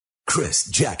Chris,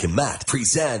 Jack, and Matt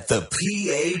present the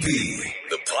PAB,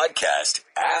 the podcast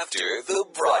after the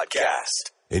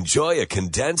broadcast. Enjoy a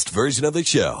condensed version of the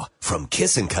show from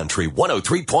Kissin' Country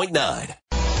 103.9.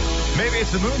 Maybe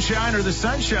it's the moonshine or the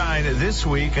sunshine this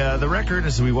week. The record,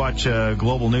 as we watch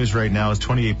global news right now, is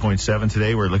 28.7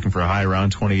 today. We're looking for a high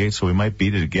around 28, so we might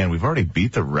beat it again. We've already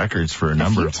beat the records for a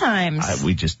number of times.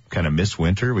 We just kind of missed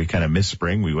winter. We kind of missed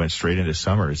spring. We went straight into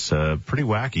summer. It's pretty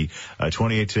wacky.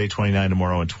 28 today, 29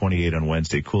 tomorrow, and 28 on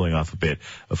Wednesday. Cooling off a bit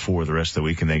for the rest of the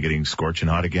week, and then getting scorching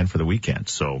hot again for the weekend.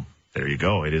 So there you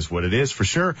go. It is what it is for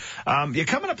sure.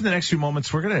 Coming up in the next few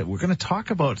moments, we're gonna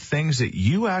talk about things that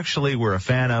you actually were a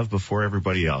fan of before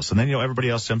everybody else, and then everybody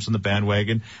else jumps on the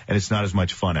bandwagon, and it's not as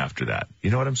much fun after that. You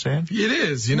know what I'm saying? It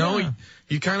is. You know, Yeah.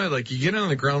 you kind of you get on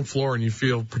the ground floor and you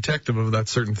feel protective of that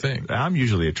certain thing. I'm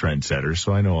usually a trendsetter,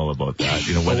 so I know all about that.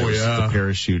 You know, whether it's the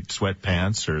parachute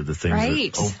sweatpants or the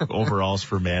things that overalls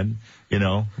for men. You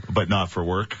know, but not for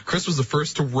work. Chris was the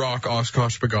first to rock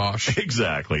Oshkosh Bagosh.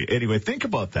 Exactly. Anyway, think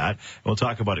about that. We'll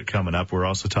talk about it coming up. We're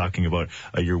also talking about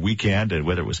your weekend and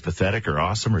whether it was pathetic or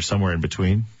awesome or somewhere in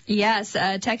between. Yes,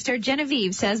 texter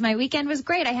Genevieve says, my weekend was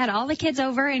great. I had all the kids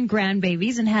over and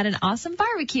grandbabies and had an awesome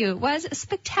barbecue. It was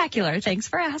spectacular. Thanks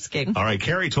for asking. All right,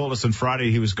 Kerry told us on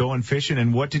Friday he was going fishing,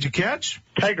 and what did you catch?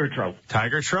 Tiger trout.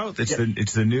 Tiger trout. It's Yes.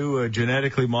 it's the new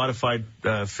genetically modified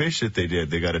fish that they did.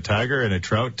 They got a tiger and a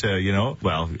trout.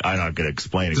 Well, I'm not going to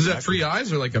explain. Does it have 3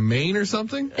 eyes or like a mane or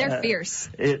something? They're fierce.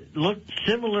 It looked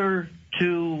similar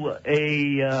to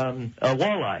a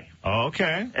walleye, Oh,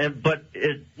 okay. but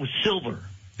it was silver.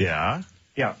 Yeah.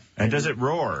 Yeah. And does it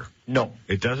roar? No.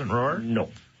 It doesn't roar? No.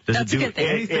 Does That's it a do good thing.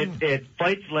 anything? It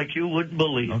fights like you wouldn't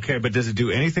believe. Okay, but does it do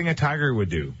anything a tiger would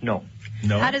do? No.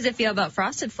 No. How does it feel about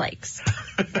Frosted Flakes?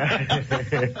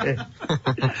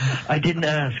 I didn't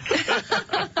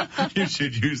ask. You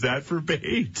should use that for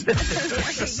bait.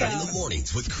 Sun in the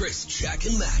mornings with Chris, Jack,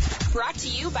 and Matt. Brought to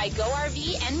you by Go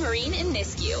RV and Marine in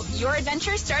Nisku. Your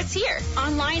adventure starts here.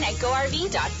 Online at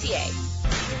GoRV.ca.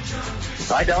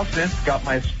 Hi, Del Smith. Got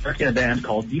my start in a band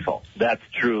called Default. That's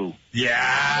true.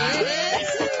 Yeah.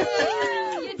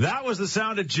 That was the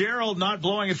sound of Gerald not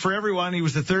blowing it for everyone. He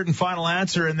was the third and final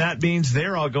answer, and that means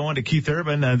they're all going to Keith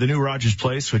Urban, the new Rogers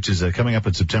Place, which is coming up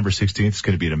on September 16th. It's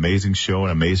going to be an amazing show, an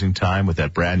amazing time with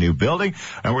that brand new building.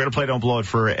 And we're going to play Don't Blow It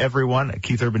for everyone.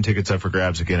 Keith Urban tickets up for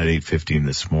grabs again at 8:15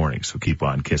 this morning, so keep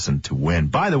on kissing to win.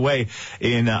 By the way,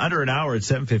 in under an hour at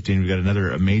 7:15, we've got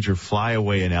another major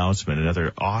flyaway announcement,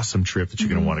 another awesome trip that you're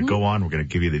going to want to go on. We're going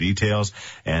to give you the details,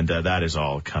 and that is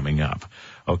all coming up.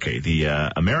 Okay, the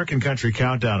American Country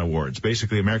Countdown Awards.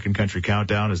 Basically, American Country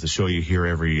Countdown is the show you hear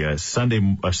every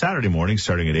Saturday morning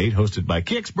starting at 8, hosted by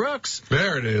Kix Brooks.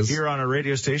 There it is. Here on our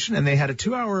radio station. And they had a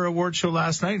 2-hour award show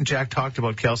last night, and Jack talked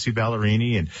about Kelsey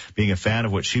Ballerini and being a fan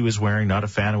of what she was wearing, not a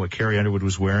fan of what Carrie Underwood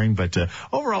was wearing. But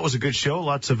overall, it was a good show,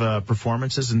 lots of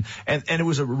performances. And it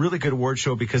was a really good award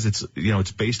show because it's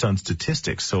based on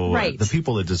statistics. So the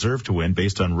people that deserve to win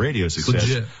based on radio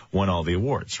success won all the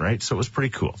awards, right? So it was pretty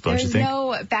cool, don't you think? There's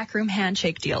no backroom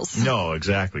handshake deals. No,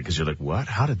 exactly, because you're like, what?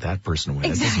 How did that person win?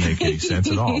 Exactly. That doesn't make any sense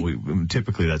at all.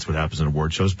 Typically, that's what happens in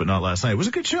award shows, but not last night. It was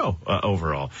a good show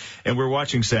overall. And we're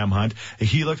watching Sam Hunt.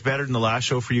 He looked better than the last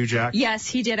show for you, Jack? Yes,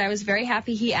 he did. I was very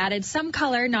happy he added some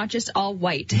color, not just all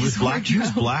white. He was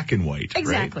black and white.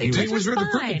 Exactly. Right? He was wearing the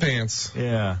purple pants.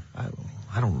 Yeah.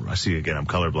 I see again. I'm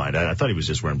colorblind. I thought he was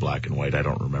just wearing black and white. I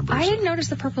don't remember. I didn't notice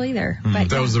the purple either. But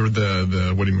that was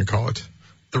the what do you call it?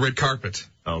 The red carpet.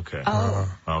 Okay.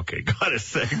 Oh. Okay. Got it.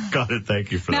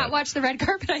 Thank you for that. Not watch the red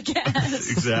carpet, I guess.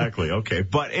 Exactly. Okay.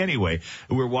 But anyway,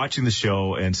 we're watching the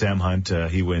show, and Sam Hunt,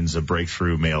 he wins a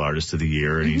Breakthrough Male Artist of the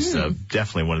Year, and he's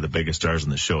definitely one of the biggest stars on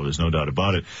the show. There's no doubt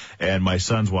about it. And my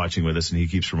son's watching with us, and he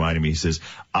keeps reminding me, he says,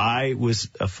 I was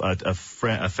a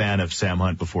fan of Sam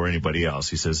Hunt before anybody else.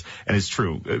 He says, and it's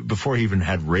true, before he even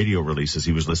had radio releases,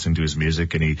 he was listening to his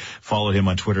music, and he followed him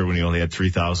on Twitter when he only had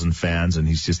 3,000 fans, and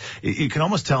he's just, you can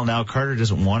almost tell now Carter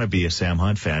doesn't want to be a Sam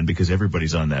Hunt fan because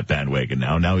everybody's on that bandwagon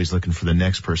now. Now he's looking for the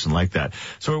next person like that.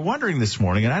 So we're wondering this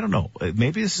morning, and I don't know,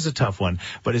 maybe this is a tough one,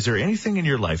 but is there anything in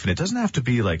your life, and it doesn't have to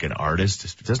be like an artist,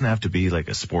 it doesn't have to be like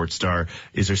a sports star,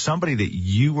 is there somebody that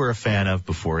you were a fan of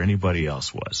before anybody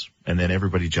else was, and then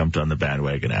everybody jumped on the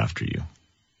bandwagon after you?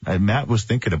 Matt was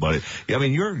thinking about it. I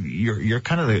mean, you're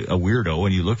kind of a weirdo,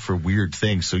 and you look for weird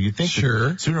things. So you think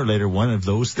that sooner or later one of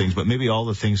those things, but maybe all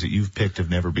the things that you've picked have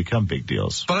never become big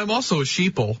deals. But I'm also a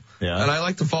sheeple, and I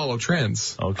like to follow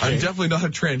trends. Okay. I'm definitely not a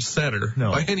trendsetter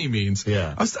by any means.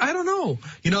 Yeah. I don't know.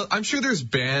 I'm sure there's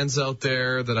bands out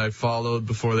there that I followed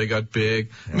before they got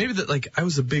big. Yeah. Maybe that, I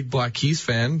was a big Black Keys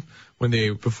fan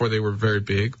before they were very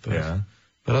big. But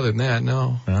other than that,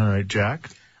 no. All right, Jack.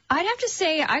 I'd have to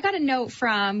say I got a note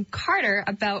from Carter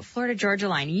about Florida Georgia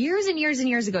Line years and years and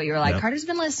years ago. You were like, Carter's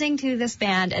been listening to this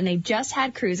band, and they just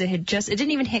had Cruise. It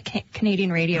didn't even hit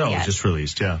Canadian radio yet. No, it was just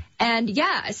released, yeah. And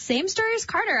yeah, same story as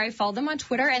Carter. I followed them on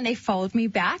Twitter, and they followed me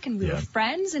back, and we were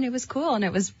friends, and it was cool. And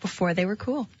it was before they were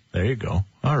cool. There you go.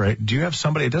 All right. Do you have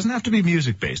somebody? It doesn't have to be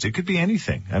music-based. It could be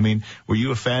anything. I mean, were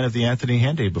you a fan of the Anthony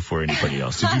Henday before anybody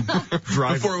else? Did you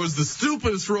drive before it was the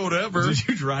stupidest road ever? Did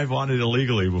you drive on it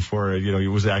illegally before, it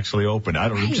was actually open? I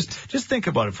don't know. Just think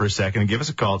about it for a second and give us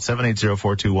a call at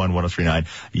 780-421-1039.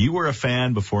 You were a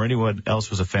fan before anyone else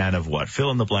was a fan of what?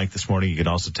 Fill in the blank this morning. You can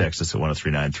also text us at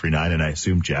 103939. And I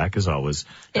assume Jack, as always.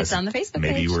 It's on the Facebook page.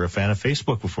 Maybe you were a fan of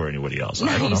Facebook before anybody else.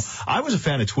 Nice. I don't know. I was a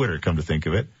fan of Twitter, come to think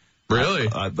of it. Really?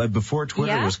 Before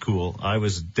Twitter was cool, I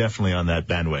was definitely on that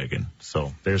bandwagon.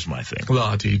 So there's my thing.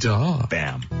 La-dee-da.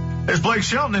 Bam. There's Blake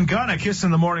Shelton and Gunna, Kiss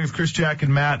in the Morning with Chris, Jack,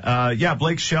 and Matt.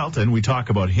 Blake Shelton, we talk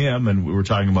about him, and we were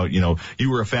talking about, you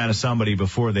were a fan of somebody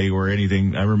before they were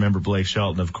anything. I remember Blake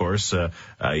Shelton, of course,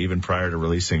 even prior to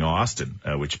releasing Austin,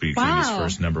 which became his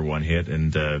first #1 hit.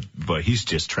 And but he's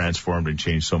just transformed and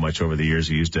changed so much over the years.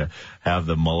 He used to have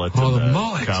the mullet and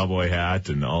the cowboy hat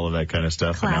and all of that kind of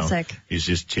stuff. Classic. And now he's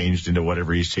just changed into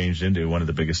whatever he's changed into, one of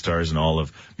the biggest stars in all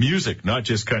of music, not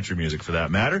just country music for that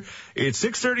matter. It's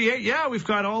 6:38. Yeah, we've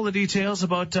got all the details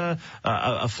about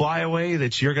a flyaway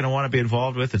that you're going to want to be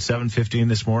involved with at 7:15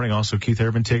 this morning. Also, Keith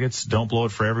Urban tickets. Don't blow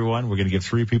it for everyone. We're going to give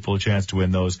 3 people a chance to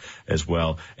win those, as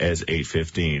well as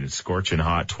 8:15. It's scorching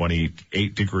hot,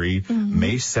 28 degree.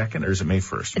 May 2nd, or is it May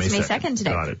 1st? It's May 2nd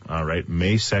today. Got it. All right.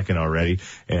 May 2nd already,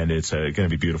 and it's going to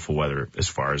be beautiful weather as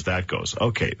far as that goes.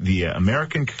 Okay, the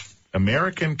American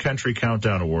Country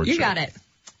Countdown Award Show. You got it.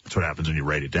 That's what happens when you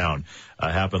write it down.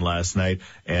 Happened last night,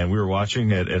 and we were watching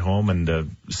it at home,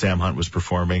 and Sam Hunt was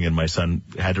performing, and my son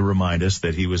had to remind us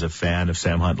that he was a fan of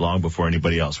Sam Hunt long before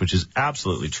anybody else, which is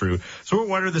absolutely true. So we're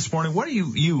wondering this morning, what are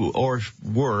you or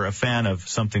were a fan of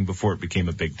something before it became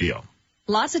a big deal?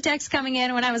 Lots of texts coming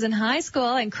in. When I was in high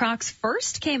school and Crocs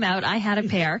first came out, I had a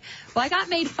pair. Well, I got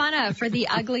made fun of for the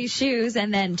ugly shoes,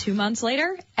 and then 2 months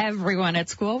later, everyone at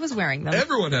school was wearing them.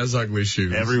 Everyone has ugly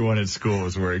shoes. Everyone at school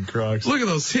was wearing Crocs. Look at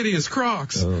those hideous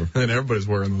Crocs. Oh. And then everybody's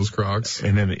wearing those Crocs.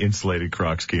 And then the insulated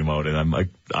Crocs came out, and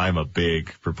I'm a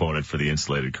big proponent for the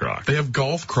insulated Crocs. They have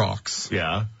golf Crocs.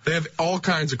 Yeah. They have all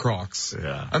kinds of Crocs.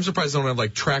 Yeah. I'm surprised they don't have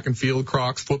like track and field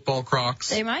Crocs, football Crocs.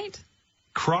 They might.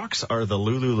 Crocs are the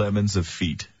Lululemons of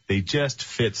feet. They just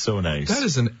fit so nice. That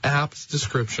is an apt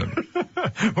description.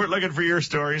 We're looking for your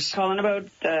stories. Calling about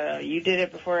you did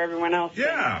it before everyone else.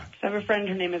 Yeah. I have a friend,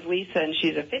 her name is Lisa, and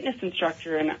she's a fitness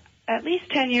instructor, and at least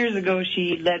 10 years ago,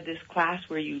 she led this class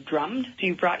where you drummed. So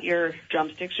you brought your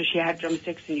drumsticks, or she had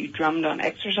drumsticks, and you drummed on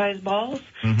exercise balls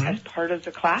as part of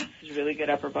the class. It was a really good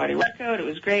upper body workout. It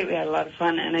was great. We had a lot of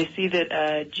fun. And I see that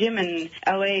a gym in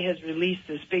L.A. has released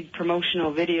this big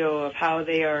promotional video of how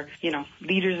they are,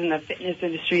 leaders in the fitness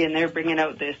industry, and they're bringing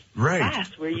out this class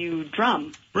where you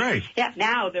drum. Right. Yeah,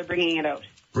 now they're bringing it out.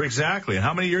 Exactly. And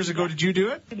how many years ago did you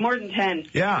do it? More than 10.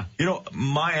 Yeah.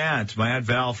 My Aunt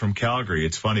Val from Calgary,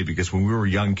 it's funny because when we were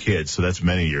young kids, so that's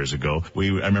many years ago, I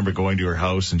remember going to her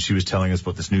house and she was telling us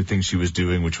about this new thing she was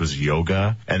doing, which was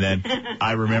yoga. And then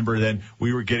I remember then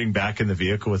we were getting back in the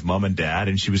vehicle with Mom and Dad,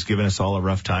 and she was giving us all a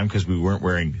rough time because we weren't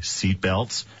wearing seat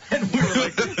belts. And we were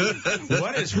like,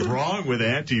 what is wrong with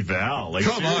Auntie Val? Like,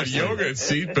 come on, yoga and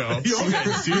seat belts. Yoga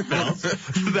and seat belts.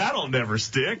 That'll never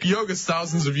stick. Yoga's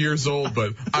thousands of years old,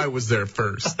 but I was there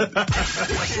first.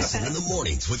 Listen in the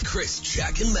mornings with Chris,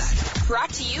 Jack, and Matt.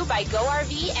 Brought to you by Go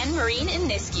RV and Marine in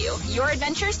Nisku. Your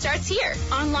adventure starts here.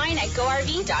 Online at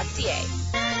GoRV.ca.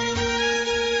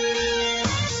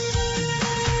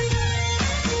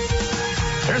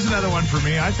 There's another one for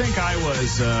me. I think I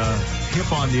was hip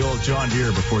on the old John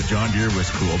Deere before John Deere was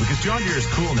cool, because John Deere is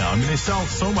cool now. I mean, they sell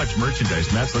so much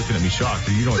merchandise. Matt's looking at me shocked.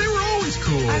 They were always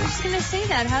cool. I was just going to say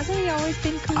that. Hasn't he always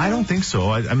been cool? I don't think so.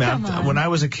 I mean, when I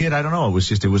was a kid, I don't know.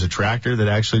 It was a tractor that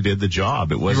actually did the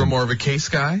job. It wasn't. You were more of a Case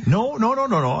guy? No.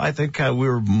 I think we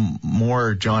were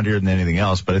more John Deere than anything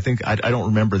else. But I think I don't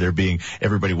remember there being,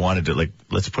 everybody wanted to, like,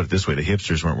 let's put it this way, the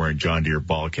hipsters weren't wearing John Deere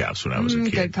ball caps when I was a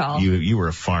kid. Good call. You were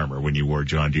a farmer when you wore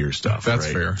John Deere stuff. That's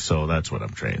right? fair. So that's what I'm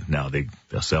trained. Now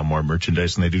they'll sell more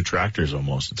merchandise than they do tractors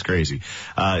almost. It's crazy.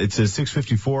 It's a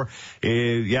 654.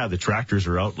 The tractors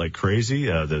are out like crazy.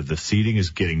 The seeding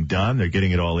is getting done. They're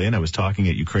getting it all in. I was talking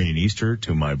at Ukrainian Easter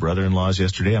to my brother-in-laws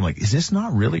yesterday. I'm like, is this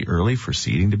not really early for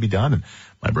seeding to be done? And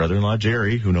My brother-in-law,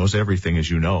 Jerry, who knows everything, as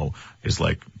you know, is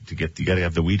like, you got to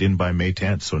have the wheat in by May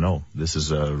 10th. So no, this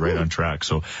is right on track.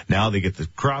 So now they get the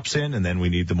crops in, and then we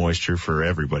need the moisture for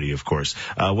everybody, of course.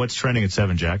 What's trending at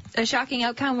 7, Jack? A shocking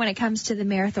outcome when it comes to the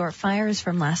Marathorpe fires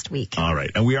from last week. All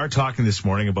right. And we are talking this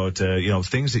morning about,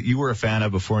 things that you were a fan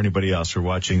of before anybody else. We're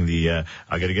watching the,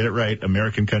 I got to get it right,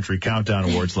 American Country Countdown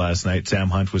Awards last night. Sam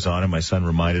Hunt was on, and my son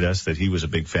reminded us that he was a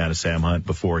big fan of Sam Hunt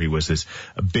before he was this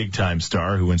big-time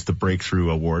star who wins the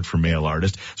Breakthrough Award for Male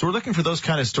Artist. So we're looking for those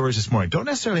kind of stories this morning. Don't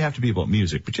necessarily have to be about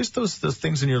music, but just those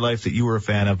things in your life that you were a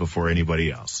fan of before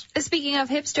anybody else. Speaking of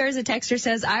hipsters, a texter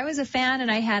says, I was a fan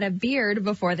and I had a beard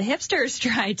before the hipsters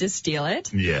tried to steal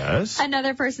it. Yes.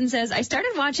 Another person says, I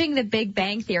started watching The Big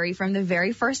Bang Theory from the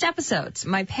very first episodes.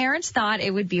 My parents thought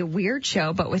it would be a weird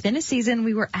show, but within a season,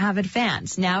 we were avid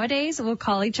fans. Nowadays, we'll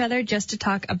call each other just to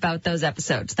talk about those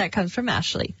episodes. That comes from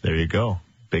Ashley. There you go.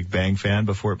 Big Bang fan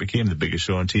before it became the biggest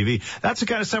show on TV. That's the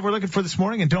kind of stuff we're looking for this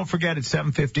morning. And don't forget, at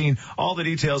 7:15, all the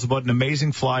details about an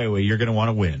amazing flyaway you're going to want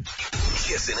to win.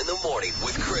 Kissin' in the morning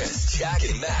with Chris, Jack,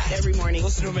 and Matt. Every morning.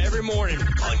 Listen to them every morning.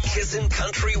 On Kissin'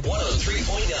 Country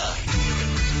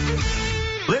 103.9.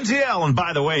 Lindsay Allen,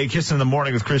 by the way, Kissing in the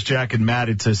Morning with Chris, Jack, and Matt.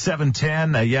 It's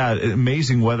 7:10.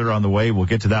 Amazing weather on the way. We'll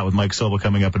get to that with Mike Sobel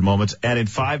coming up in moments. And in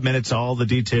 5 minutes, all the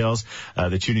details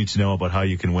that you need to know about how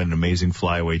you can win an amazing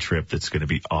flyaway trip that's going to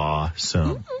be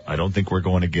awesome. I don't think we're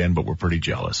going again, but we're pretty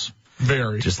jealous.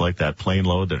 Very. Just like that plane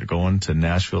load that are going to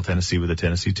Nashville, Tennessee with the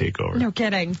Tennessee Takeover. No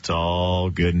kidding. It's all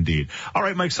good indeed. All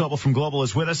right, Mike Sobel from Global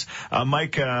is with us.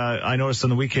 Mike, I noticed on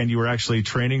the weekend you were actually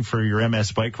training for your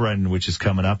MS bike run, which is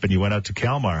coming up, and you went out to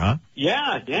Kalmar, huh?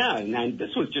 Yeah, and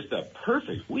this was just a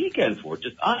perfect weekend for it,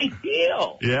 just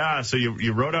ideal. Yeah, so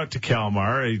you rode out to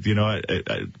Kalmar,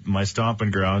 at my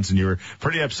stomping grounds, and you were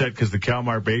pretty upset because the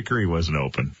Kalmar bakery wasn't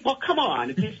open. Well, come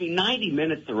on. It takes me 90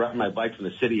 minutes to ride my bike from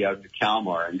the city out to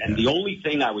Kalmar, and the only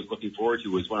thing I was looking forward to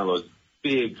was one of those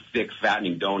big, thick,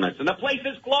 fattening donuts, and the place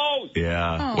is closed.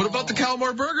 Yeah. Aww. What about the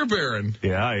Kalmar Burger Baron?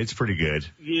 Yeah, it's pretty good.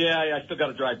 Yeah, I still got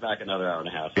to drive back another hour and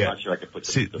a half. So I'm not sure I could put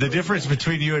See, the difference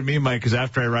between you and me, Mike, is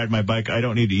after I ride my bike, I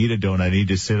don't need to eat a donut. I need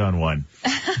to sit on one.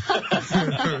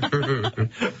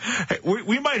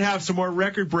 we might have some more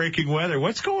record-breaking weather.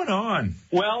 What's going on?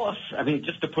 Well, I mean,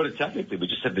 just to put it technically, we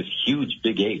just have this huge,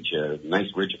 big H, a nice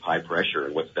ridge of high pressure,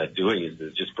 and what's that doing is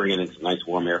just bringing in some nice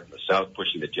warm air from the south,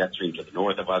 pushing the jet stream to the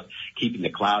north of us, keeping the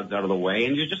clouds out of the way,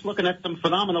 and you're just looking at some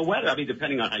phenomenal weather. I mean,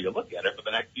 depending on how you look at it for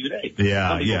the next few days. Yeah,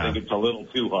 Some people think it's a little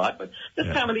too hot, but this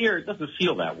time of the year, it doesn't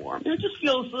feel that warm. It just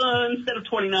feels, instead of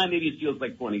 29, maybe it feels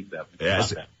like 27.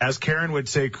 As Karen would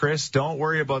say, Chris, don't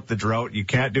worry about the drought. You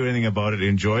can't do anything about it.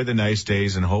 Enjoy the nice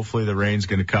days, and hopefully the rain's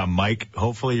going to come. Mike,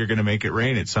 hopefully you're going to make it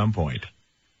rain at some point.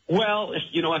 Well, as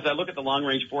I look at the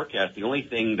long-range forecast, the only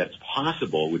thing that's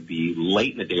possible would be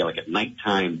late in the day, like at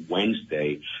nighttime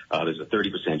Wednesday, there's a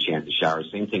 30% chance of showers.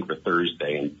 Same thing for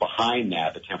Thursday. And behind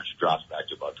that, the temperature drops back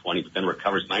to about 20, but then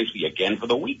recovers nicely again for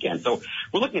the weekend. So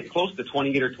we're looking at close to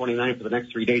 28 or 29 for the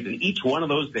next 3 days, and each one of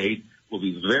those days will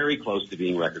be very close to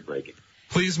being record-breaking.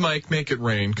 Please, Mike, make it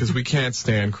rain, because we can't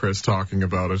stand Chris talking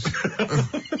about it.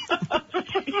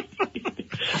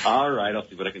 All right, I'll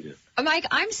see what I can do. Mike,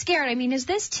 I'm scared. I mean, is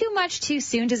this too much too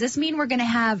soon? Does this mean we're going to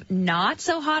have not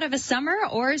so hot of a summer,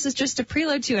 or is this just a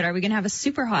prelude to it? Are we going to have a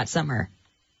super hot summer?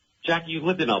 Jackie, you've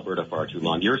lived in Alberta far too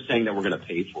long. You're saying that we're going to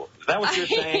pay for it. Is that what you're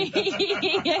saying?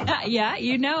 yeah,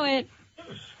 you know it.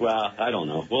 Well, I don't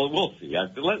know. We'll see.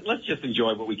 Let's just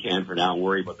enjoy what we can for now and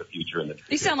worry about the future.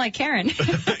 You sound like Karen.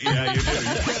 Yeah, you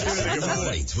do.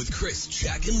 Mornings with Chris,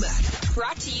 Jack, and Matt.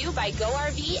 Brought to you by Go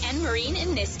RV and Marine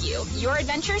in Nisku. Your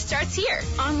adventure starts here.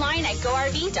 Online at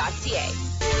GoRV.ca.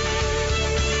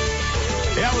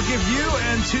 Yeah, we'll give you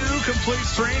and two complete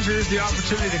strangers the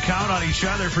opportunity to count on each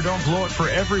other for Don't Blow It for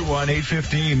Everyone.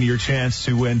 8:15, your chance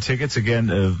to win tickets again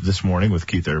this morning with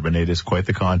Keith Urban. It is quite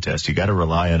the contest. You got to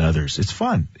rely on others. It's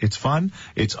fun.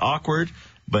 It's awkward,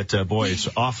 but boy, it's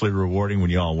awfully rewarding when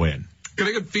you all win. Got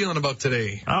a good feeling about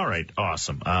today. All right,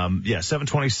 awesome.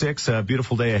 7:26,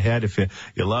 beautiful day ahead. If you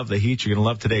love the heat, you're going to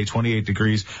love today, 28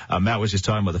 degrees. Matt was just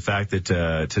talking about the fact that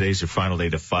today's your final day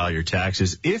to file your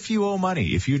taxes. If you owe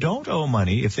money, if you don't owe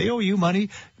money, if they owe you money,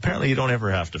 apparently you don't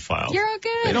ever have to file. You're all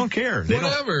good. They don't care.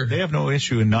 Whatever. They have no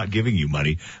issue in not giving you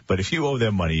money. But if you owe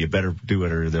them money, you better do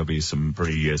it, or there'll be some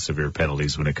pretty severe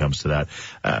penalties when it comes to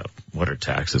that. What are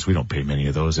taxes? We don't pay many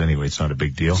of those anyway. It's not a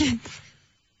big deal.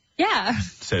 Yeah.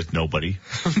 Says nobody.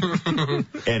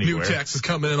 Anywhere. New taxes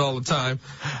coming in all the time.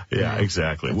 Yeah,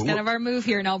 exactly. It's kind of our move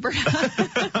here in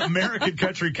Alberta. American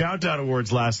Country Countdown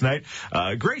Awards last night.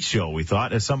 Great show, we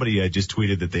thought. As somebody just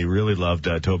tweeted that they really loved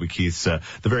Toby Keith's, the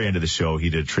very end of the show, he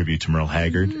did a tribute to Merle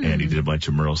Haggard, and he did a bunch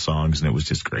of Merle songs, and it was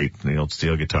just great. The old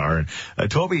steel guitar. And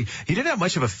Toby, he didn't have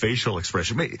much of a facial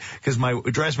expression, because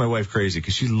it drives my wife crazy,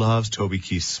 because she loves Toby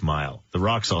Keith's smile. The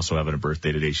Rock's also having a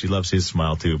birthday today. She loves his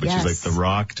smile, too, but she's like, The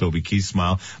Rock, Toby Keith's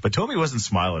smile. But Toby wasn't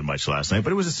smiling much last night,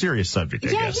 but it was a serious subject, I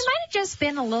guess. Yeah, he might have just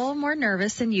been a little more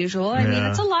nervous than usual. I mean,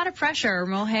 it's a lot of pressure.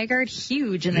 Merle Haggard,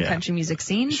 huge in the country music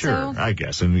scene. Sure, So. I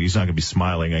guess. And he's not going to be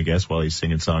smiling, I guess, while he's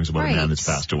singing songs about a man that's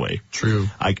passed away. True.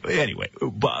 Anyway,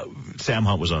 Sam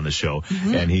Hunt was on the show,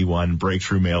 and he won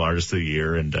Breakthrough Male Artist of the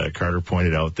Year, and Carter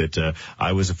pointed out that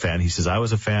I was a fan. He says, I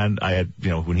was a fan. I had,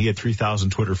 when he had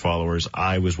 3,000 Twitter followers,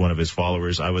 I was one of his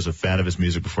followers. I was a fan of his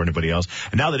music before anybody else.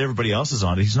 And now that everybody else is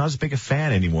on it, he's not as big a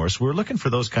fan anymore. So we're looking for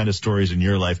those kind of stories in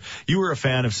your life. You were a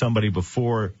fan of somebody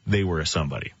before they were a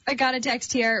somebody. I got a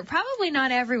text here. Probably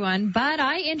not everyone, but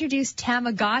I introduced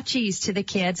Tamagotchis to the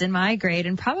kids in my grade,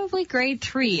 and probably grade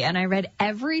 3. And I read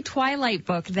every Twilight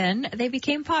book. Then they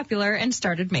became popular and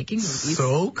started making movies.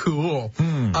 So cool.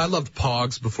 I loved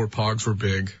Pogs before Pogs were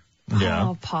big. Yeah.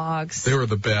 Oh, Pogs. They were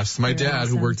the best. My dad,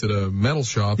 who worked at a metal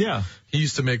shop, he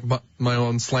used to make my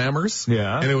own slammers.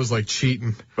 Yeah. And it was like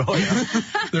cheating. Oh, yeah.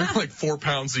 They're like 4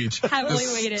 pounds each. Heavily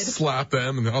Just weighted. Slap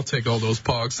them, and I'll take all those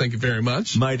Pogs. Thank you very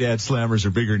much. My dad's slammers are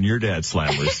bigger than your dad's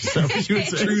slammers. Is that what you would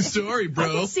say? True story, I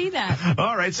bro. can see that.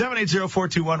 All right,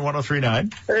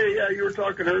 780-421-1039. Hey, you were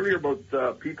talking earlier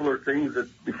about people or things that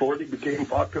before they became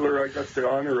popular. I got the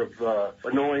honor of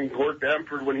annoying Gord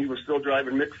Bamford when he was still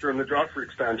driving Mixer in the Joffrey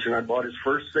expansion. I bought his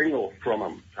first single from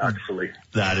him, actually.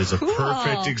 That is a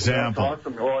perfect example. That's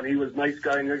awesome. Oh, and he was a nice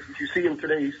guy. And if you see him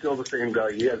today, he's still the same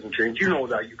guy. He hasn't changed. You know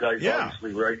that, you guys,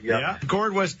 obviously, right? Yeah.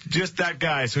 Gord was just that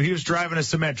guy, so he was driving a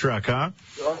cement truck, huh?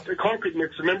 The Concrete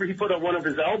Mixer. Remember, he put out one of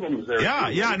his albums there.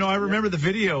 Yeah. No, I remember the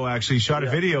video, actually. He shot a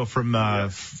video from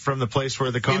the place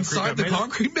where the concrete Inside the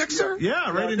Concrete Mixer?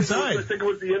 Yeah, right inside. I think it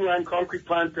was the inland concrete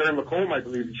plant there in Macomb, I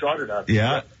believe he shot it at.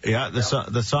 Yeah.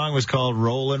 The song was called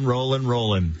Rollin', Rollin',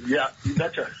 Rollin'. Yeah, you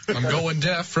betcha. I'm going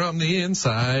deaf from the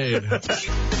inside.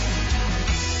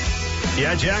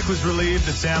 Yeah, Jack was relieved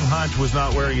that Sam Hunt was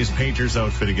not wearing his painter's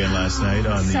outfit again last night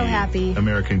on the happy.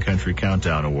 American Country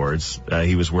Countdown Awards.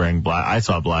 He was wearing black. I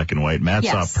saw black and white. Matt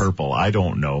saw purple. I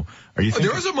don't know. Are you thinking?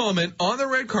 There was a moment on the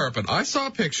red carpet. I saw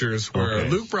pictures where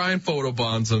Luke Bryan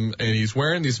photobonds him, and he's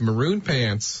wearing these maroon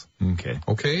pants.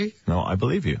 Okay? No, I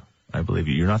believe you.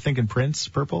 You're not thinking Prince,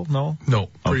 purple? No? No,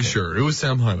 pretty sure. It was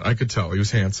Sam Hunt. I could tell. He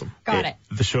was handsome. Got it.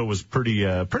 The show was pretty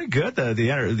good.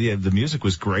 The music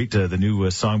was great. The new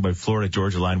song by Florida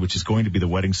Georgia Line, which is going to be the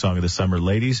wedding song of the summer.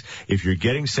 Ladies, if you're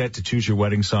getting set to choose your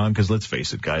wedding song, because let's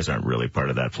face it, guys aren't really part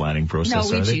of that planning process,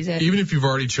 No, we choose it. Even if you've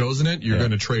already chosen it, you're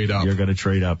going to trade up. You're going to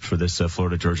trade up for this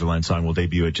Florida Georgia Line song. We'll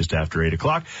debut it just after 8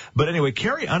 o'clock. But anyway,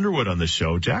 Carrie Underwood on the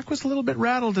show. Jack was a little bit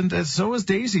rattled, and so was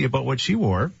Daisy about what she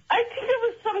wore. I think it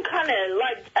was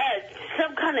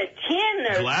some kind of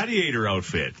tin or gladiator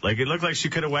outfit. Like, it looked like she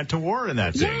could have went to war in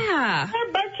that thing. Yeah.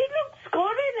 But she looks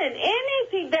good in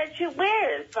anything that she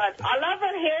wears. But I love her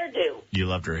hairdo. You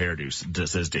loved her hairdo,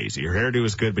 says Daisy. Her hairdo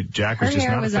is good, but Jack was Her just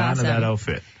hair not a was fan awesome. of that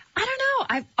outfit. I don't know.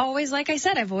 I've always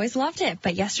loved it.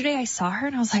 But yesterday I saw her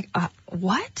and I was like,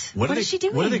 what? What is she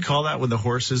doing? What do they call that when the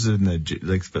horses from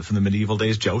the medieval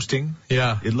days, jousting?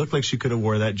 Yeah. It looked like she could have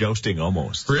wore that jousting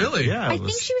almost. Really? Yeah. I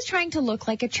think she was trying to look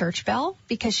like a church bell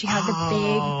because she had the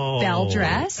big bell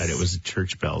dress. And it was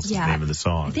Church Bells, Yeah. the name of the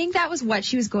song. I think that was what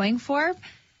she was going for,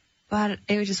 but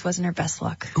it just wasn't her best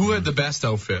look. Who had the best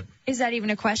outfit? Is that even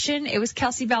a question? It was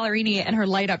Kelsey Ballerini and her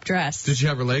light up dress. Did she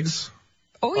have her legs?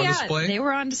 Oh, on yeah, display? they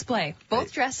were on display.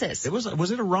 Both dresses. Was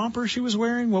it a romper she was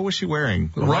wearing? What was she wearing?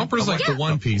 The romper's like the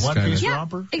one-piece kind of. One-piece Yeah,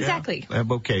 romper? exactly. Yeah.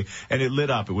 Okay. And it lit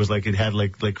up. It was like it had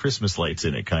like Christmas lights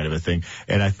in it kind of a thing.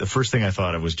 And the first thing I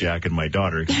thought of was Jack and my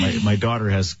daughter. 'Cause my daughter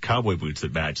has cowboy boots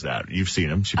that match that. You've seen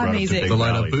them. She brought Amazing. up the big The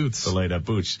light-up Valley, boots. The light-up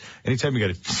boots. Anytime you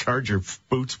got to charge your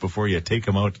boots before you take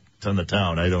them out on the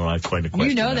town, I don't know. I find a question.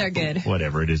 You know that. they're good.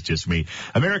 Whatever. It is just me.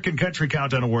 American Country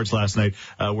Countdown Awards last night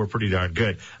were pretty darn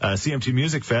good. CMT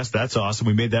Music Fest. That's awesome.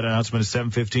 We made that announcement at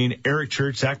 7:15. Eric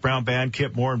Church, Zach Brown Band,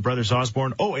 Kip Moore, and Brothers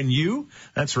Osborne. Oh, and you?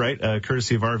 That's right.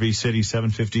 Courtesy of RV City,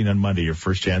 7:15 on Monday. Your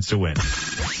first chance to win.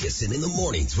 Kissin' in the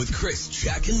mornings with Chris,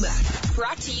 Jack, and Matt.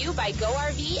 Brought to you by Go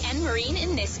RV and Marine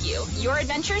in Nisku. Your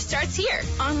adventure starts here.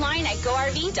 Online at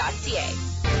GoRV.ca.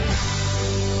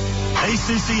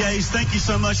 ACCAs, thank you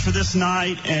so much for this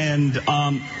night, and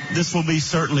this will be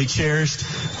certainly cherished.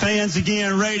 Fans,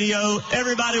 again, radio,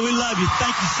 everybody, we love you.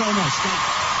 Thank you so much.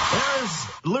 There's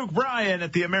Luke Bryan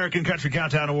at the American Country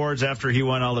Countdown Awards after he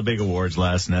won all the big awards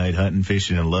last night, hunting,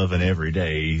 fishing, and loving every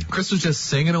day. Chris was just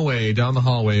singing away down the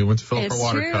hallway, went to fill up our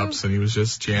water cups, and he was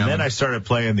just jamming. And then I started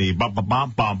playing the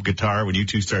bump guitar when you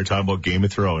two started talking about Game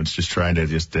of Thrones, just trying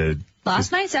to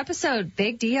Last night's episode,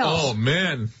 big deal. Oh,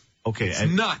 man. Okay, it's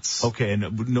nuts. Okay,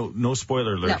 and no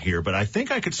spoiler alert here, but I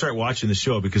think I could start watching the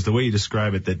show because the way you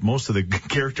describe it, that most of the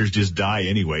characters just die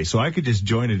anyway, so I could just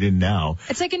join it in now.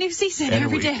 It's like a new season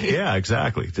every day. Yeah,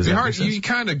 exactly. Does that make sense? You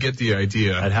kind of get the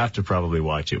idea. I'd have to probably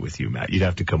watch it with you, Matt. You'd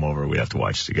have to come over. We'd have to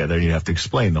watch together, and you'd have to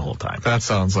explain the whole time. That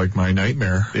sounds like my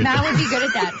nightmare. Matt would be good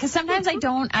at that, because sometimes I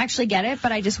don't actually get it,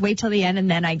 but I just wait till the end,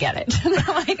 and then I get it.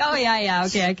 I'm like, oh, yeah,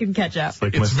 okay, I can catch up.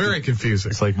 It's very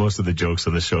confusing. It's like most of the jokes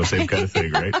on the show, same kind of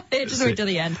thing, right? Just wait till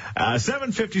the end.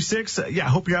 7:56. I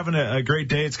hope you're having a great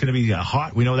day. It's going to be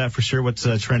hot. We know that for sure. What's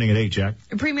trending at 8, Jack?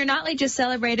 Premier Notley just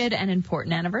celebrated an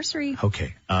important anniversary.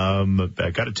 Okay.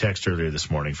 I got a text earlier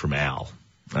this morning from Al.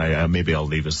 Maybe I'll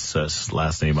leave his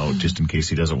last name out just in case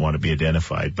he doesn't want to be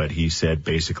identified. But he said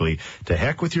basically, to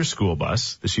heck with your school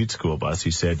bus, the Sheetz school bus.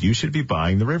 He said, you should be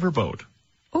buying the riverboat.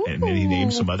 Ooh. And then he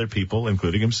named some other people,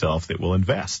 including himself, that will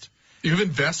invest. You have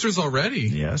investors already?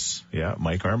 Yes. Yeah.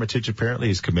 Mike Armitage apparently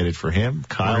is committed for him.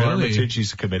 Kyle Armitage,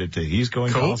 he's committed to, he's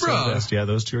going to also invest. Yeah,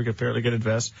 those two are apparently going to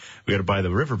invest. We got to buy the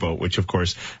riverboat, which of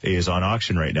course is on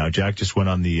auction right now. Jack just went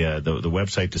on the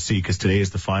website to see because today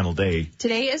is the final day.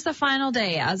 Today is the final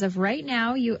day. As of right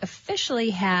now, you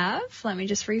officially have, let me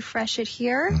just refresh it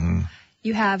here. Mm-hmm.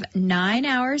 You have 9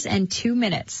 hours and 2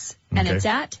 minutes. And it's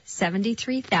at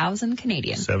 73,000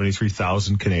 Canadian.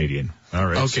 73,000 Canadian. All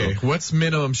right. Okay. So what's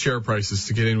minimum share prices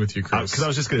to get in with you, Chris? Because I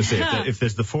was just going to say, if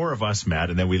there's the four of us, Matt,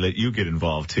 and then we let you get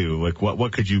involved too, like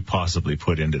what could you possibly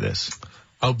put into this?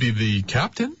 I'll be the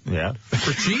captain. Yeah.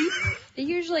 For cheap. They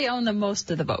usually own the most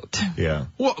of the boat. Yeah.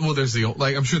 Well, there's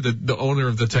I'm sure the owner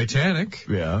of the Titanic.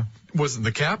 Yeah. Wasn't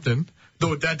the captain.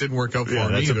 Though that didn't work out for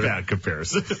me that's either. A bad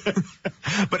comparison.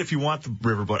 But if you want the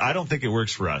riverboat, I don't think it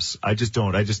works for us. I just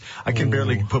don't. I can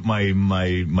barely put my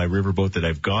riverboat that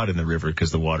I've got in the river because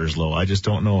the water's low. I just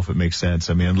don't know if it makes sense.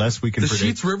 I mean, unless we can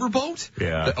Sheetz riverboat?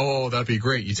 Yeah. That'd be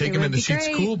great. You take him in the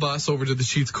Sheetz Cool bus over to the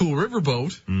Sheetz Cool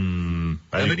riverboat. And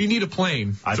then you need a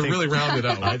plane to really round it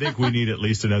out. I think we need at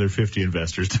least another 50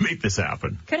 investors to make this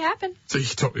happen. Could happen. So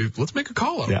let's make a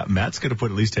call out. Yeah, Matt's going to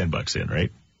put at least $10 in,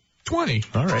 right? 20.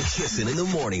 All right. Kissin' in the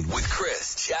morning with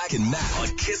Chris, Jack, and Matt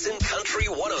on Kissin' Country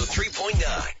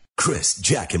 103.9. Chris,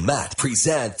 Jack, and Matt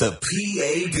present the PAB,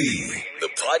 the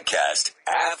podcast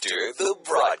after the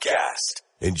broadcast.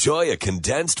 Enjoy a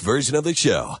condensed version of the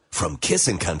show from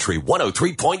Kissin' Country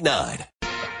 103.9.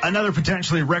 Another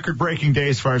potentially record-breaking day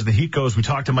as far as the heat goes. We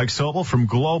talked to Mike Sobel from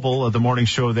Global, the morning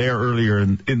show there earlier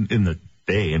in the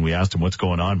day, and we asked him what's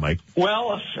going on, Mike.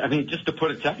 Well, I mean, just to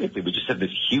put it technically, we just had this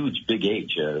huge big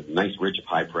H, a nice ridge of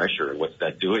high pressure, and what's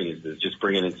that doing is just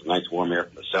bringing in some nice warm air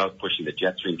from the south, pushing the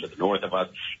jet stream to the north of us,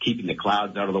 keeping the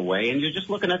clouds out of the way, and you're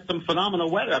just looking at some phenomenal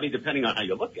weather. I mean, depending on how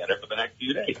you look at it for the next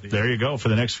few days. There you go, for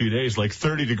the next few days, like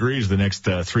 30 degrees the next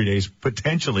 3 days,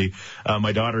 potentially.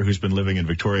 My daughter, who's been living in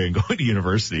Victoria and going to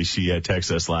university, she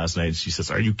texted us last night, and she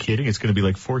says, are you kidding? It's going to be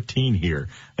like 14 here.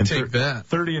 And take that.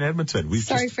 30 in Edmonton.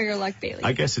 Sorry for your luck, Bailey.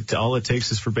 I guess all it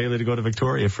takes is for Bailey to go to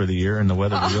Victoria for the year and the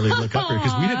weather to really look up here,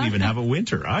 because we didn't even have a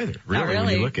winter either, really, when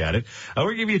you look at it. We're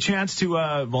going to give you a chance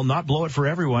to, not blow it for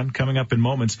everyone coming up in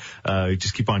moments.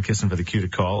 Just keep on kissing for the cue to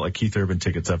call. Keith Urban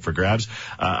tickets up for grabs.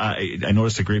 I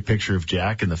noticed a great picture of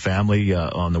Jack and the family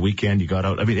on the weekend. You got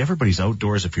out. I mean, everybody's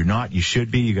outdoors. If you're not, you should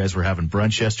be. You guys were having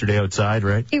brunch yesterday outside,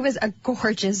 right? It was a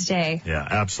gorgeous day. Yeah,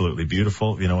 absolutely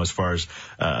beautiful, as far as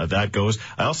that goes.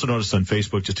 I also noticed on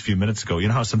Facebook just a few minutes ago,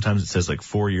 how sometimes it says like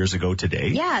 4 years ago today?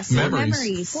 Yes,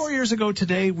 memories. 4 years ago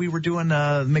today, we were doing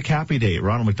McHappy Day at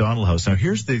Ronald McDonald House. Now,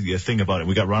 here's the thing about it.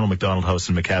 We got Ronald McDonald House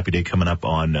and McHappy Day coming up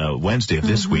on Wednesday of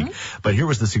this week. But here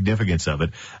was the significance of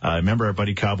it. Remember our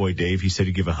buddy Cowboy Dave? He said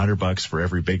he'd give $100 for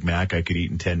every Big Mac I could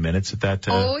eat in 10 minutes at that.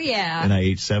 Oh, yeah. And I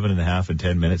ate 7.5 in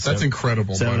 10 minutes. That's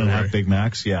incredible. 7.5 Big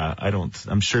Macs. Yeah,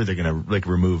 I'm sure they're going to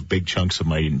remove big chunks of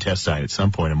my intestine at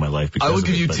some point in my life. I will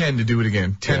give you 10 to do it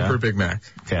again. 10 per Big Mac.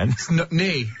 10?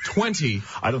 Nay, 20.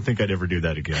 I don't think I'd ever do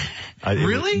that again.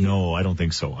 Really? No, I don't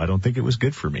think so. I don't think it was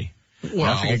good for me.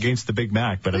 Nothing against the Big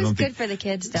Mac, but I don't think. It was good for the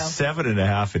kids, though.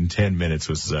 7.5 in 10 minutes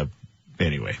was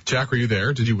Anyway. Jack, were you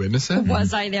there? Did you witness it?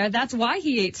 Was I there? That's why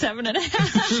he ate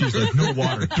 7.5. She's like, no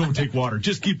water. Don't take water.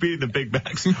 Just keep eating the Big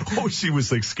Macs. Oh, she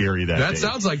was like scary that day. That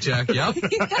sounds like Jack, yeah.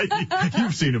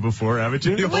 You've seen it before, haven't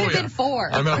you? It would have been 4.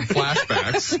 I'm having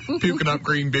flashbacks, puking up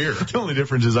green beer. The only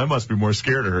difference is I must be more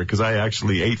scared of her because I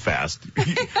actually ate fast.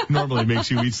 Normally makes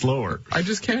you eat slower. I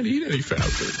just can't eat any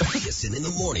faster. Kissin' in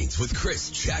the mornings with Chris,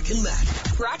 Jack, and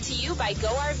Matt. Brought to you by Go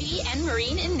RV and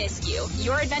Marine in Nisku.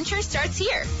 Your adventure starts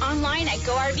here. Online at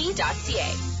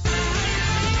GoRV.ca.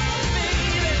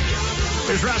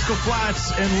 There's Rascal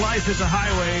Flats, and life is a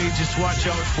highway. Just watch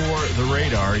out for the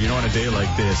radar. You know, on a day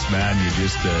like this, man, you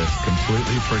just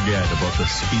completely forget about the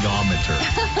speedometer.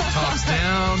 Tops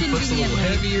down, foot's a little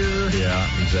heavier. Yeah,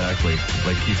 exactly.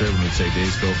 Like Keith Urban would say,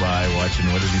 days go by watching,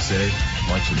 what did he say?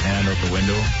 Watching hand out the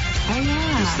window. Oh,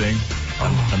 yeah. This thing.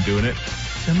 I'm doing it.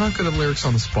 I'm not good at lyrics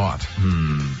on the spot.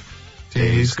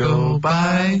 Days go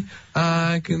by,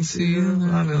 I can see you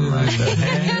running like the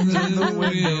hands in the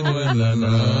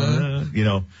wind. You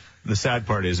know, the sad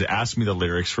part is, ask me the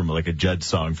lyrics from like a Judd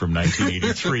song from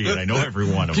 1983, and I know every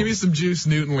one of them. Give me some Juice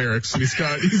Newton lyrics, and he's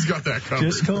got that covered.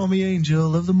 Just call me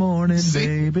angel of the morning,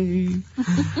 baby.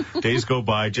 Days go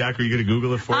by. Jack, are you going to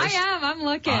Google it for us? I am. I'm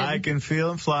looking. I can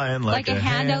feel him flying like a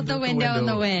hand out the window in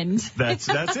the wind. That's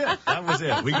it. That was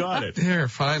it. We got it. There,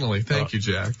 finally. Thank you,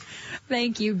 Jack.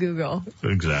 Thank you, Google.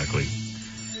 Exactly.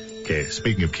 Okay,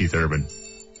 speaking of Keith Urban,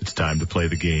 it's time to play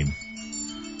the game.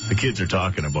 The kids are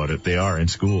talking about it. They are in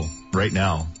school right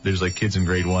now. There's like kids in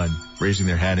grade 1 raising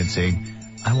their hand and saying,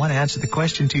 I want to answer the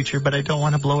question, teacher, but I don't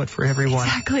want to blow it for everyone.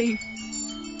 Exactly.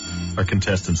 Our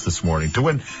contestants this morning to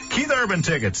win Keith Urban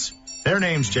tickets. Their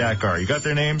names, Jack, are. You got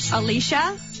their names?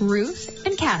 Alicia, Ruth,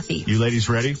 and Kathy. You ladies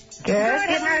ready? Good.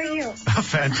 How are you?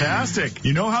 Fantastic.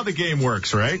 You know how the game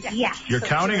works, right? Yes. You're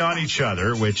counting on each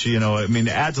other, which, you know, I mean,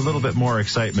 adds a little bit more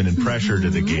excitement and pressure to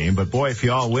the game. But, boy, if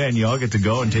you all win, you all get to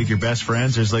go and take your best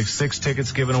friends. There's like 6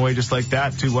 tickets given away just like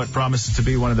that to what promises to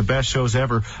be one of the best shows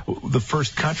ever, the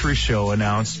first country show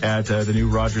announced at the new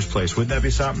Rogers Place. Wouldn't that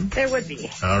be something? There would be.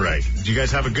 All right. Do you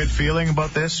guys have a good feeling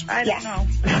about this? I don't know.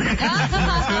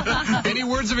 Any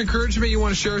words of encouragement you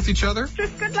want to share with each other?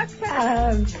 Just good luck.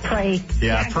 Pray.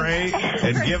 Yeah, pray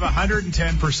and give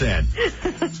 110%.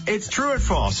 It's true or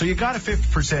false. So you got a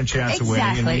 50% chance of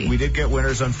winning. And we did get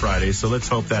winners on Friday, so let's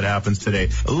hope that happens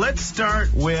today. Let's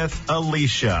start with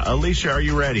Alicia. Alicia, are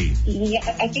you ready? Yeah,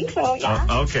 I think so, yeah.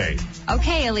 Okay.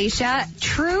 Okay, Alicia.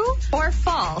 True or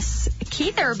false?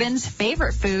 Keith Urban's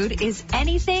favorite food is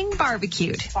anything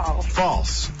barbecued.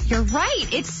 False. You're right.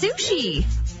 It's sushi.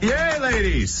 Yay,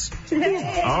 ladies.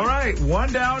 All right.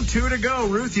 1 down, 2 to go.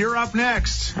 Ruth, you're up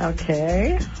next.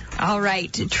 Okay. All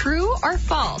right. True or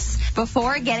false?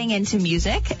 Before getting into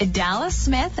music, Dallas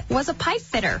Smith was a pipe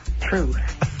fitter. True.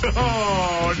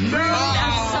 Oh, no.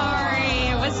 I'm sorry.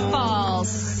 It was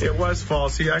false. It was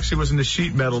false. He actually was in the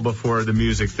sheet metal before the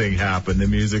music thing happened, the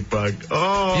music bug.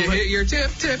 Oh, you hit your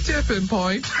tipping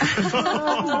point.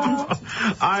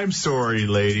 I'm sorry,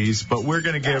 ladies, but we're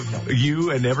going to give you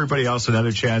and everybody else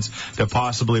another chance to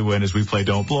possibly win as we play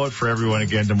Don't Blow It for Everyone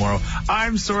again tomorrow.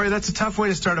 I'm sorry. That's a tough way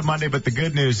to start a Monday, but the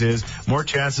good news is more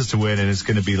chances to win, and it's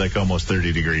going to be like almost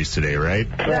 30 degrees today, right?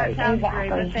 Right.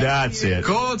 Exactly. That's it.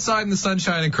 Go outside in the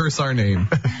sunshine and curse our name.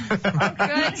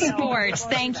 Good sports.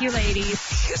 Thank you, ladies.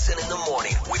 Kissin' in the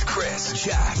morning with Chris,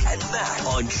 Jack, and Matt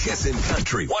on Kissin'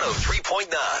 Country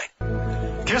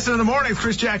 103.9. Kissin' in the morning with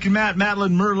Chris, Jack, and Matt.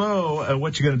 Madeline Merlot.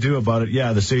 What you going to do about it?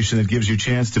 Yeah, the station that gives you a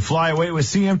chance to fly away with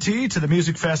CMT to the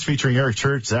Music Fest featuring Eric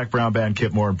Church, Zach Brown Band,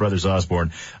 Kip Moore, and Brothers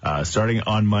Osborne, starting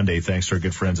on Monday, thanks to our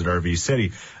good friends at RV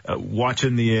City.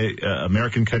 Watching the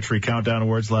American Country Countdown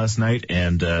Awards last night,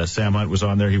 and Sam Hunt was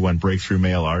on there. He won Breakthrough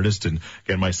Male Artist. And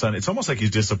again, my son, it's almost like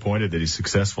he's disappointed that he's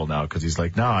successful now, because he's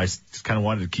like, no, I just kind of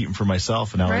wanted to keep him for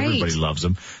myself, and now everybody loves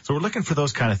him. So we're looking for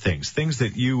those kind of things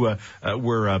that you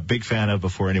were a big fan of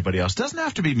before anybody else. Doesn't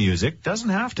have to be music. Doesn't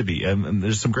have to be. And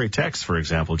there's some great texts, for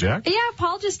example, Jack. Yeah,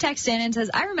 Paul just texted in and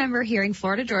says, I remember hearing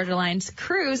Florida Georgia Line's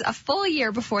Cruise a full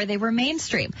year before they were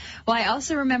mainstream. Well, I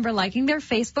also remember liking their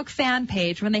Facebook fan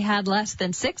page when they had less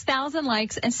than 6,000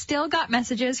 likes and still got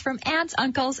messages from aunts,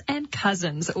 uncles, and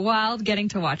cousins while getting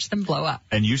to watch them blow up.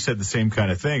 And you said the same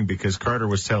kind of thing, because I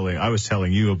was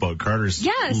telling you about Carter's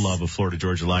love of Florida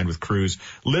Georgia Line with Cruise,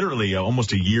 literally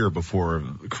almost a year before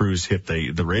Cruise hit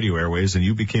the radio airways, and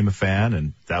you became a fan,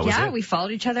 and that was it. Yeah, we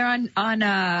followed each other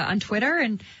on Twitter,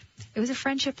 and it was a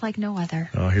friendship like no other.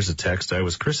 Oh, here's a text. I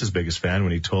was Chris's biggest fan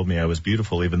when he told me I was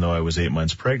beautiful, even though I was 8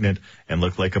 months pregnant and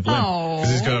looked like a blimp.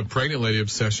 Because he's got a pregnant lady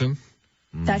obsession.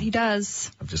 That he does.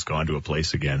 I've just gone to a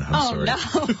place again. I'm sorry. No.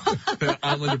 The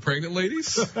island of pregnant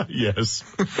ladies? Yes.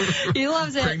 He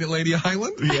loves it. Pregnant Lady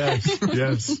Island?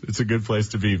 Yes. It's a good place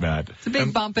to be, Matt. It's a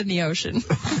big bump in the ocean.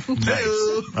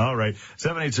 Nice. All right.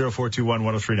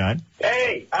 780-421-1039.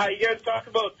 Hey, you guys talk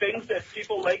about things that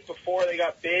people liked before they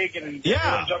got big and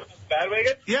everyone jumped on the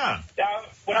bandwagon? Yeah. Now,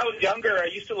 when I was younger, I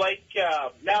used to like,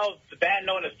 now the band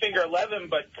known as Finger 11,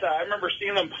 but I remember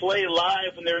seeing them play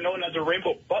live when they were known as the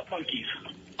Rainbow Butt Monkeys.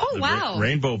 Oh, wow.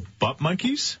 Rainbow Butt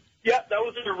Monkeys? Yeah, that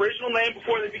was their original name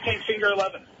before they became Finger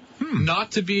 11.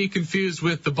 Not to be confused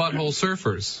with the Butthole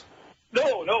Surfers.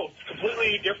 No,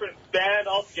 completely different band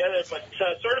altogether, but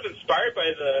sort of inspired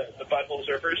by the Butthole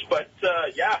Surfers. But,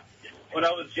 yeah, when I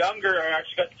was younger, I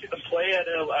actually got to see them play at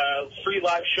a free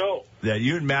live show. Yeah,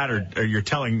 you and Matt you're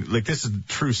telling, like, this is a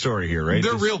true story here, right?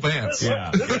 They're real bands.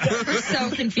 Yeah. We're so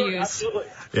confused. Absolutely.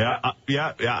 Yeah,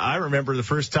 I remember the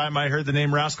first time I heard the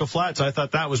name Rascal Flatts. I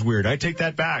thought that was weird. I take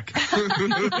that back. Do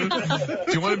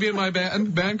you want to be in my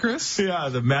band, Chris? Yeah,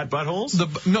 the Matt Buttholes?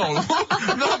 No,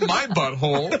 not my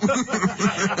butthole.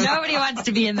 Nobody wants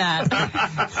to be in that.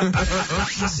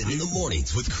 Listen in the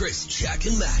mornings with Chris, Jack,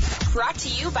 and Matt. Brought to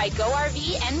you by Go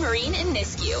RV and Marine in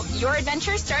Nisku. Your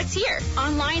adventure starts here.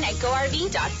 Online at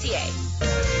GoRV.ca.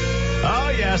 Oh,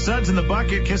 yeah, Suds in the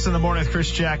Bucket, Kiss in the Morning with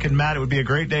Chris, Jack, and Matt. It would be a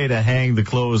great day to hang the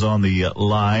clothes on the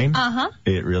line. Uh-huh.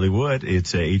 It really would.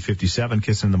 It's 8:57,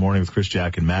 Kiss in the Morning with Chris,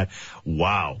 Jack, and Matt.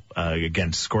 Wow.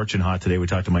 Again, scorching hot today. We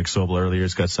talked to Mike Sobel earlier.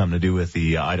 It's got something to do with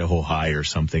the Idaho high or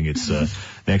something. It's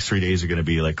next 3 days are going to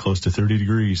be like close to 30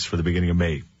 degrees for the beginning of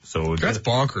May. So that's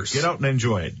bonkers. Get out and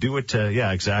enjoy it. Do it.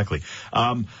 Yeah, exactly.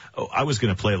 I was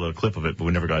going to play a little clip of it, but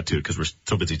we never got to it because we're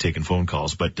so busy taking phone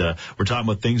calls. But we're talking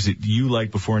about things that you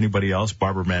liked before anybody else.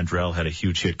 Barbara Mandrell had a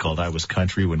huge hit called I Was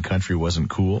Country When Country Wasn't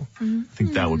Cool. Mm-hmm. I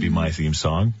think that would be my theme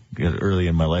song early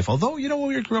in my life. Although, you know,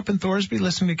 when we grew up in Thorsby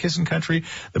listening to Kissin' Country,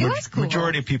 the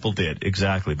majority of people did.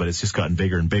 Exactly. But it's just gotten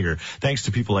bigger and bigger. Thanks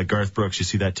to people like Garth Brooks. You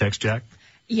see that text, Jack?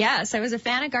 Yes, I was a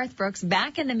fan of Garth Brooks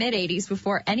back in the mid-'80s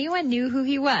before anyone knew who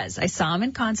he was. I saw him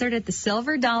in concert at the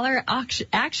Silver Dollar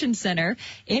Action Center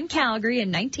in Calgary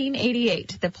in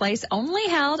 1988. The place only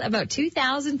held about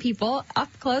 2,000 people, up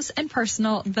close and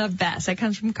personal, the best. That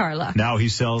comes from Carla. Now he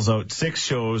sells out 6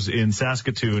 shows in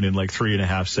Saskatoon in like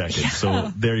 3.5 seconds. Yeah.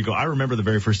 So there you go. I remember the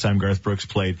very first time Garth Brooks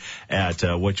played at,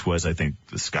 which was, I think,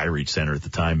 the Skyreach Center at the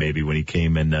time, maybe, when he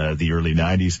came in the early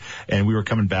 90s. And we were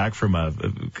coming back from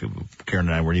Karen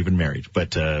and I weren't even married,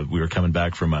 but we were coming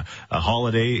back from a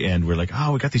holiday, and we're like,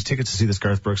 oh, we got these tickets to see this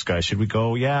Garth Brooks guy. Should we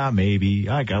go? Yeah, maybe.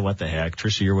 I got what the heck.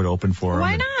 Trisha Year would open for him.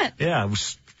 Why not? Yeah,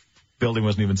 building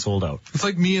wasn't even sold out. It's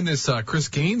like me and this Chris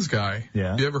Gaines guy.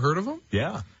 Yeah. You ever heard of him?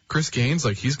 Yeah. Chris Gaines,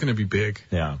 like, he's going to be big.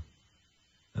 Yeah.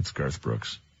 That's Garth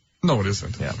Brooks. No, it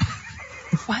isn't. Yeah.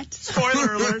 What?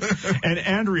 Spoiler alert. And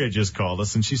Andrea just called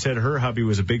us, and she said her hubby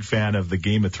was a big fan of the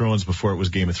Game of Thrones before it was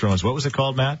Game of Thrones. What was it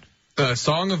called, Matt?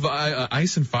 Song of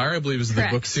Ice and Fire, I believe, is the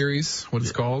book series, what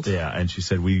it's called. Yeah, and she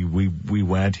said we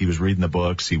went, he was reading the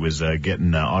books, he was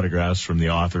getting autographs from the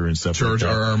author and stuff George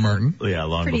like that. R.R. Martin. Yeah,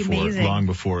 long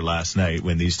before last night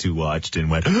when these two watched and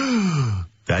went,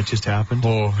 that just happened?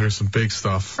 Oh, there's some big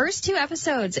stuff. First 2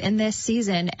 episodes in this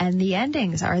season, and the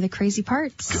endings are the crazy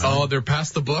parts. Oh, they're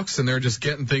past the books, and they're just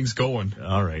getting things going.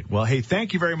 All right. Well, hey,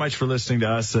 thank you very much for listening to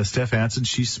us. Steph Hansen,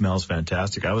 she smells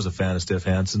fantastic. I was a fan of Steph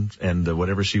Hansen, and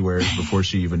whatever she wears before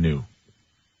she even knew.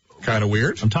 Kind of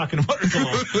weird. I'm talking about her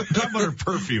cologne. I'm talking about her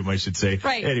perfume, I should say.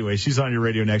 Right. Anyway, she's on your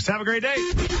radio next. Have a great day.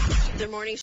 The morning